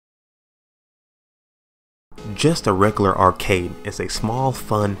Just a Regular Arcade is a small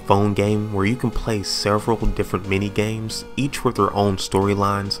fun phone game where you can play several different mini games, each with their own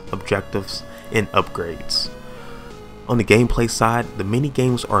storylines, objectives, and upgrades. On the gameplay side, the mini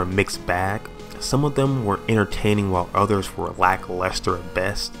games are a mixed bag. Some of them were entertaining while others were lackluster at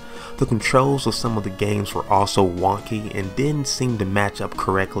best. The controls of some of the games were also wonky and didn't seem to match up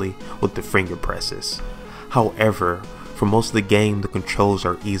correctly with the finger presses. However, for most of the game, the controls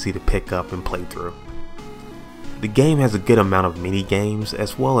are easy to pick up and play through. The game has a good amount of mini games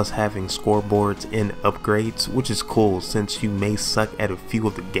as well as having scoreboards and upgrades, which is cool since you may suck at a few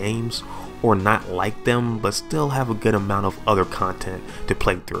of the games or not like them but still have a good amount of other content to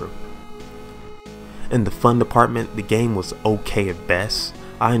play through. In the fun department, the game was okay at best.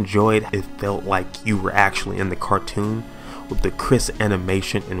 I enjoyed it, felt like you were actually in the cartoon with the crisp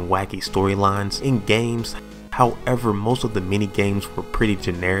animation and wacky storylines in games. However, most of the mini games were pretty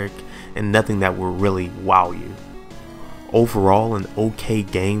generic and nothing that would really wow you. Overall, an okay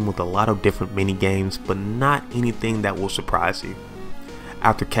game with a lot of different mini games, but not anything that will surprise you.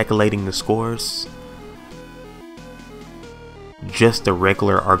 After calculating the scores, Just a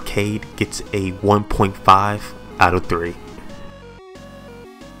Regular Arcade gets a 1.5 out of 3.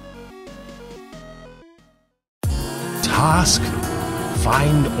 Task: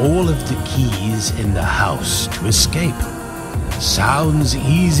 find all of the keys in the house to escape. Sounds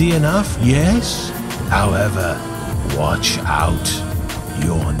easy enough, yes? However, watch out,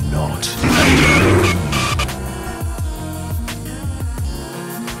 you're not alone.